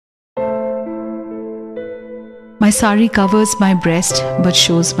My sari covers my breast but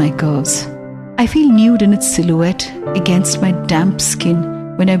shows my curves. I feel nude in its silhouette against my damp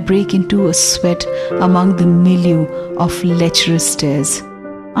skin when I break into a sweat among the milieu of lecherous stares.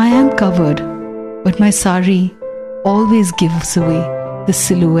 I am covered, but my sari always gives away the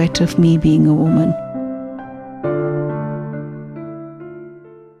silhouette of me being a woman.